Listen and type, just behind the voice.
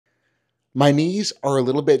My knees are a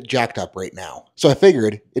little bit jacked up right now, so I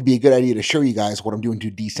figured it'd be a good idea to show you guys what I'm doing to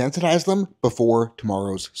desensitize them before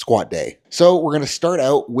tomorrow's squat day. So we're going to start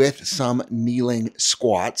out with some kneeling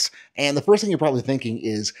squats, and the first thing you're probably thinking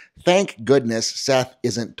is, thank goodness Seth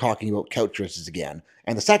isn't talking about couch stretches again.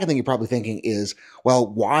 And the second thing you're probably thinking is, well,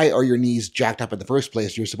 why are your knees jacked up in the first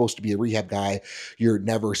place? You're supposed to be a rehab guy. You're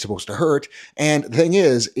never supposed to hurt. And the thing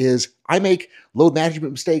is I make load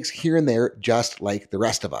management mistakes here and there, just like the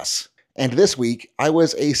rest of us. And this week, I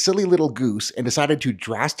was a silly little goose and decided to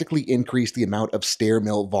drastically increase the amount of stair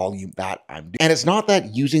mill volume that I'm doing. And it's not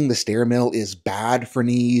that using the stair mill is bad for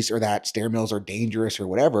knees or that stair mills are dangerous or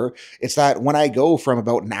whatever. It's that when I go from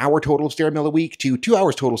about an hour total of stair mill a week to 2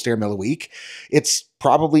 hours total stair mill a week, it's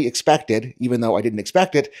probably expected, even though I didn't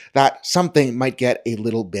expect it, that something might get a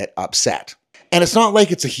little bit upset. And it's not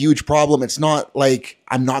like it's a huge problem. It's not like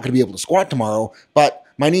I'm not going to be able to squat tomorrow, but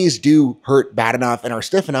my knees do hurt bad enough and are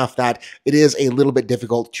stiff enough that it is a little bit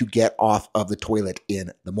difficult to get off of the toilet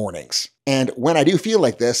in the mornings. And when I do feel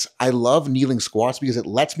like this, I love kneeling squats because it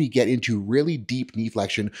lets me get into really deep knee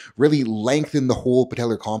flexion, really lengthen the whole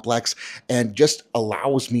patellar complex, and just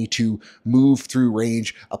allows me to move through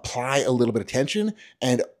range, apply a little bit of tension.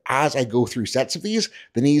 And as I go through sets of these,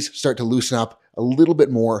 the knees start to loosen up a little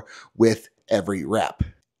bit more with every rep.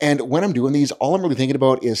 And when I'm doing these, all I'm really thinking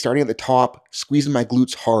about is starting at the top, squeezing my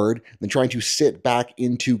glutes hard, then trying to sit back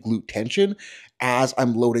into glute tension as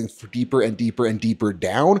I'm loading for deeper and deeper and deeper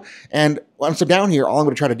down. And once I'm down here, all I'm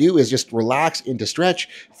going to try to do is just relax into stretch,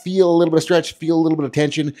 feel a little bit of stretch, feel a little bit of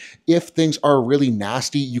tension. If things are really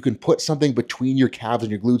nasty, you can put something between your calves and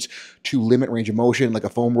your glutes to limit range of motion, like a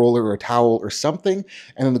foam roller or a towel or something.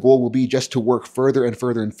 And then the goal will be just to work further and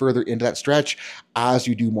further and further into that stretch as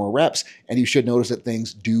you do more reps. And you should notice that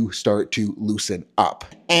things do start to loosen up.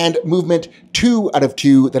 And movement 2 out of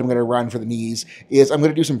 2 that I'm going to run for the knees is I'm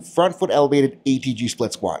going to do some front foot elevated ATG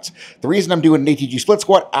split squats. The reason I'm doing an ATG split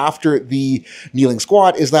squat after the kneeling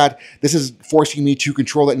squat is that this is forcing me to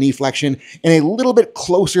control that knee flexion in a little bit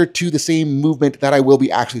closer to the same movement that I will be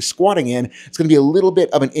actually squatting in. It's going to be a little bit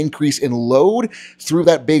of an increase in load through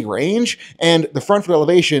that big range. And the front foot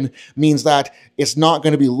elevation means that it's not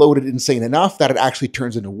going to be loaded insane enough that it actually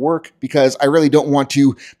turns into work, because I really don't want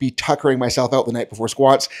to be tuckering myself out the night before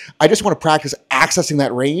squats. I just want to practice accessing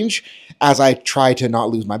that range as I try to not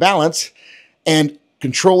lose my balance and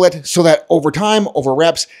control it so that over time, over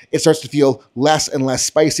reps, it starts to feel less and less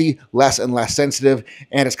spicy, less and less sensitive,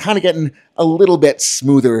 and it's kind of getting a little bit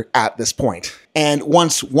smoother at this point. And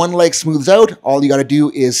once one leg smooths out, all you got to do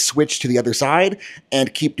is switch to the other side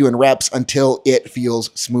and keep doing reps until it feels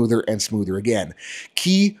smoother and smoother again.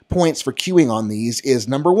 Key points for cueing on these is,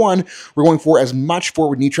 number 1, we're going for as much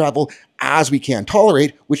forward knee travel as we can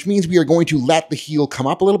tolerate, which means we are going to let the heel come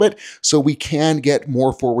up a little bit so we can get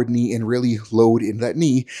more forward knee and really load into that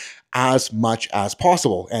knee as much as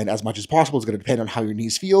possible. And as much as possible is going to depend on how your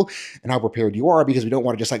knees feel and how prepared you are, because we don't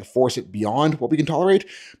want to just like force it beyond what we can tolerate,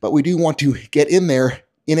 but we do want to get in there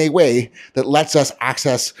in a way that lets us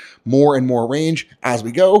access more and more range as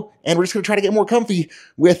we go. And we're just going to try to get more comfy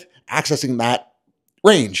with accessing that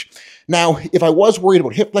range. Now, if I was worried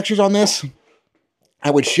about hip flexors on this, I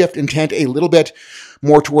would shift intent a little bit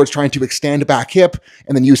more towards trying to extend back hip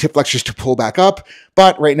and then use hip flexors to pull back up.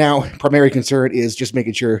 But right now, primary concern is just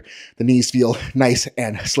making sure the knees feel nice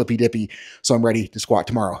and slippy dippy so I'm ready to squat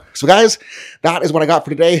tomorrow. So guys, that is what I got for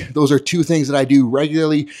today. Those are 2 things that I do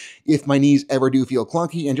regularly if my knees ever do feel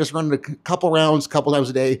clunky, and just running a couple rounds, couple times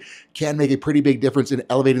a day can make a pretty big difference in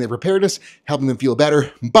elevating their preparedness, helping them feel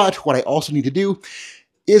better. But what I also need to do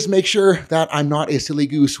is make sure that I'm not a silly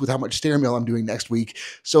goose with how much stair mill I'm doing next week,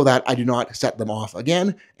 so that I do not set them off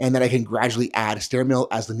again, and that I can gradually add stair mill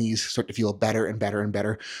as the knees start to feel better and better and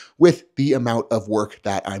better with the amount of work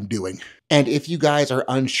that I'm doing. And if you guys are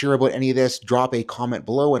unsure about any of this, drop a comment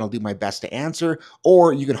below and I'll do my best to answer.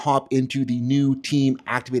 Or you can hop into the new team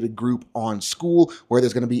activated group on School, where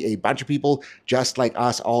there's going to be a bunch of people just like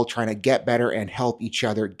us, all trying to get better and help each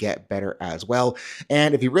other get better as well.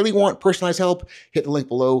 And if you really want personalized help, hit the link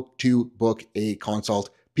below to book a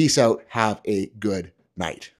consult. Peace out. Have a good night.